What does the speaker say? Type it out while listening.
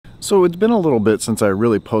So it's been a little bit since I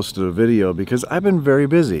really posted a video because I've been very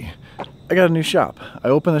busy. I got a new shop. I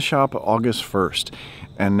opened the shop August 1st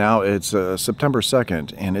and now it's September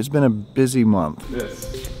 2nd and it's been a busy month.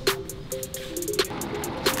 Yes.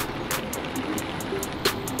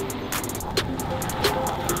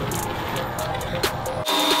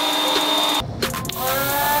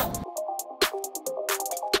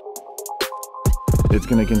 It's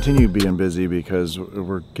going to continue being busy because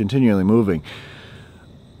we're continually moving.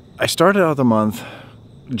 I started out the month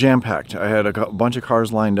jam-packed. I had a bunch of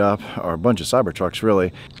cars lined up, or a bunch of Cybertrucks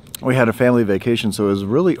really. We had a family vacation, so it was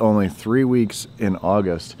really only 3 weeks in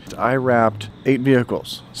August. I wrapped 8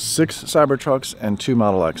 vehicles, 6 Cybertrucks and 2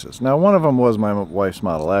 Model X's. Now one of them was my wife's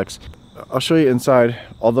Model X. I'll show you inside,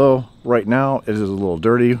 although right now it is a little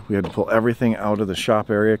dirty. We had to pull everything out of the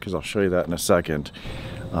shop area because I'll show you that in a second.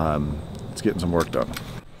 It's getting some work done.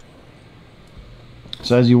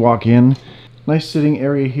 So as you walk in, nice sitting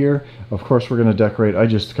area here. Of course we're going to decorate. I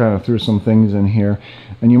just kind of threw some things in here.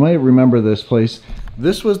 And you might remember this place.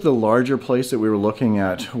 This was the larger place that we were looking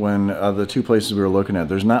at when the 2 places we were looking at.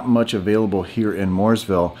 There's not much available here in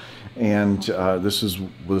Mooresville. And this is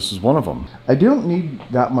one of them. I don't need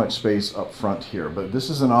that much space up front here, but this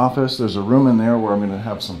is an office. There's a room in there where I'm going to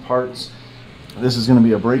have some parts. This is going to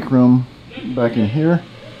be a break room back in here.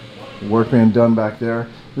 Work being done back there.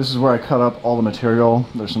 This is where I cut up all the material.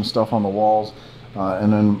 There's some stuff on the walls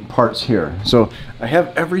and then parts here. So I have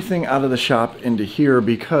everything out of the shop into here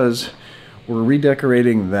because we're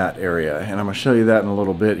redecorating that area, and I'm going to show you that in a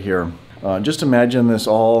little bit here. Just imagine this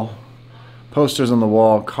all posters on the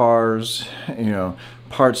wall, cars, you know,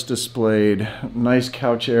 parts displayed, nice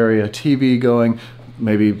couch area, TV going,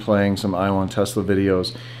 maybe playing some I Want Tesla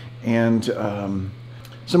videos, and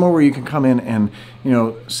somewhere where you can come in and, you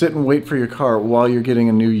know, sit and wait for your car while you're getting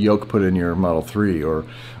a new yoke put in your Model 3 or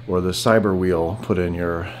the cyber wheel put in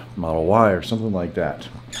your Model Y or something like that.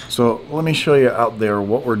 So let me show you out there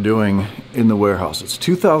what we're doing in the warehouse. It's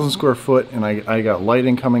 2,000 square foot and I got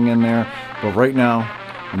lighting coming in there, but right now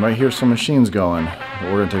you might hear some machines going,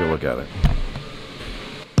 but we're gonna take a look at it.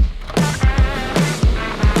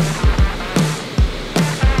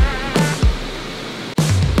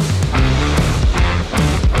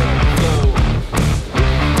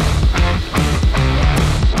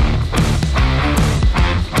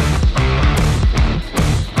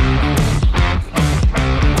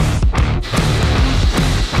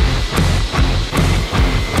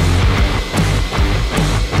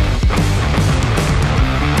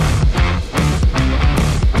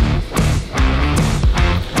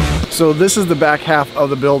 So this is the back half of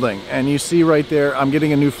the building, and you see right there, I'm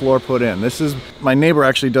getting a new floor put in. This is, my neighbor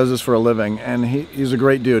actually does this for a living, and he's a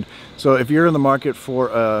great dude. So if you're in the market for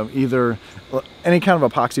either any kind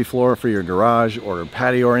of epoxy floor for your garage or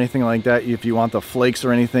patio or anything like that, if you want the flakes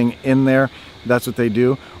or anything in there, that's what they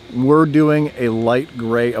do. We're doing a light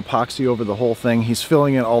gray epoxy over the whole thing. He's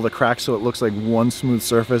filling in all the cracks so it looks like one smooth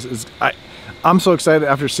surface. I'm so excited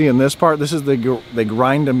after seeing this part. This is they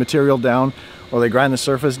grind the material down, or they grind the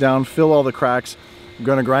surface down, fill all the cracks. We're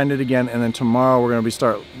gonna grind it again, and then tomorrow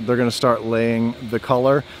they're gonna start laying the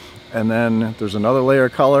color, and then there's another layer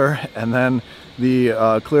of color, and then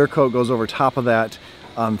the clear coat goes over top of that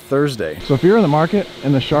on Thursday. So if you're in the market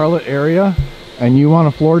in the Charlotte area and you want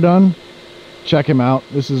a floor done, check him out.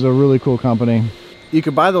 This is a really cool company. You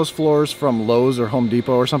could buy those floors from Lowe's or Home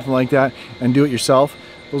Depot or something like that and do it yourself.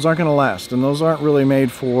 Those aren't going to last, and those aren't really made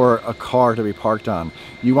for a car to be parked on.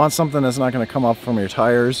 You want something that's not going to come up from your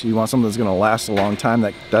tires. You want something that's going to last a long time.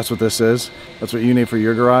 That's what this is. That's what you need for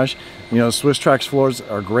your garage. You know, Swiss Trax floors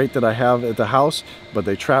are great that I have at the house, but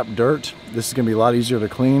they trap dirt. This is going to be a lot easier to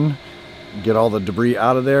clean. Get all the debris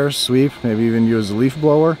out of there, sweep, maybe even use a leaf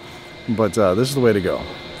blower. But this is the way to go,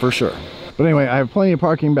 for sure. But anyway, I have plenty of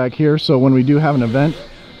parking back here, so when we do have an event,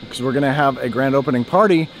 because we're going to have a grand opening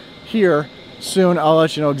party here soon, I'll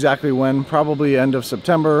let you know exactly when. Probably end of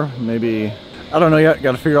September, maybe, I don't know yet.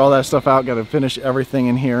 Got to figure all that stuff out, got to finish everything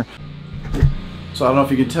in here. So I don't know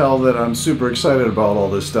if you can tell that I'm super excited about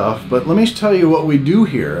all this stuff, but let me tell you what we do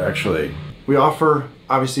here actually. We offer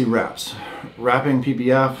obviously wraps, wrapping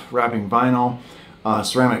PPF, wrapping vinyl,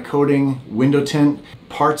 ceramic coating, window tint,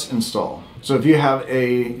 parts install. So if you have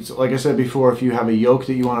like I said before, if you have a yoke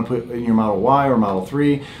that you want to put in your Model Y or Model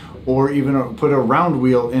 3, or even put a round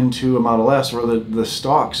wheel into a Model S, or the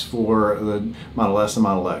stalks for the Model S and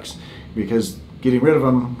Model X, because getting rid of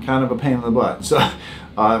them kind of a pain in the butt. So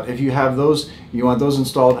if you have those, you want those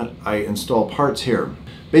installed, I install parts here.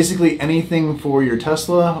 Basically anything for your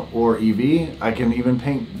Tesla or EV. I can even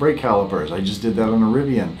paint brake calipers. I just did that on a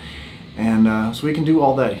Rivian. And so we can do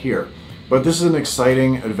all that here. But this is an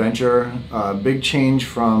exciting adventure, big change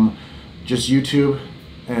from just YouTube.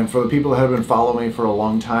 And for the people that have been following me for a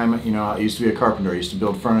long time, you know, I used to be a carpenter, I used to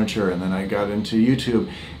build furniture, and then I got into YouTube,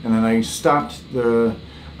 and then I stopped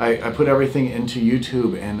I put everything into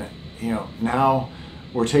YouTube, and you know, now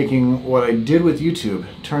we're taking what I did with YouTube,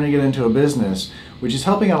 turning it into a business, which is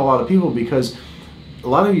helping out a lot of people, because a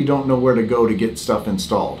lot of you don't know where to go to get stuff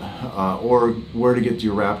installed, or where to get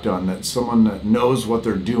your wrap done. That's someone that knows what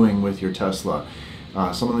they're doing with your Tesla,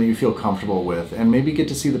 someone that you feel comfortable with, and maybe get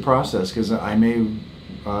to see the process, because I may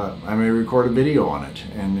record a video on it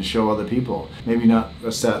and show other people. Maybe not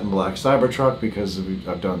a satin black Cybertruck, because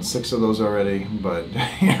I've done 6 of those already, but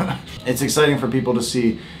yeah, it's exciting for people to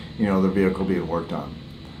see, you know, the vehicle being worked on.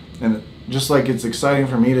 And just like it's exciting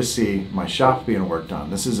for me to see my shop being worked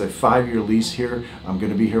on. This is a 5-year lease here. I'm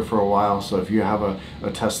going to be here for a while, so if you have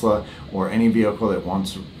a Tesla or any vehicle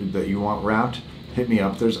that you want wrapped, hit me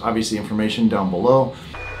up. There's obviously information down below.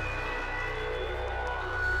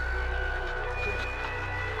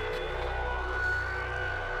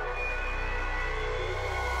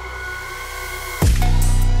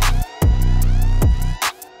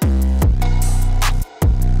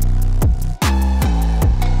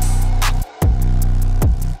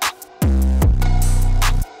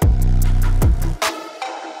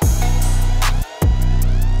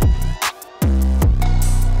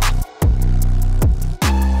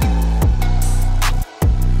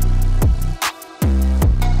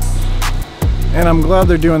 And I'm glad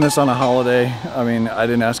they're doing this on a holiday. I mean, I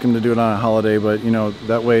didn't ask them to do it on a holiday, but you know,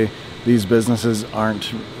 that way these businesses aren't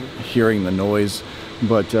hearing the noise.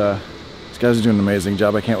 But these guys are doing an amazing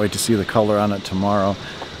job. I can't wait to see the color on it tomorrow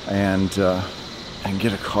and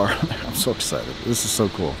get a car on there. I'm so excited. This is so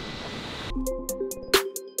cool.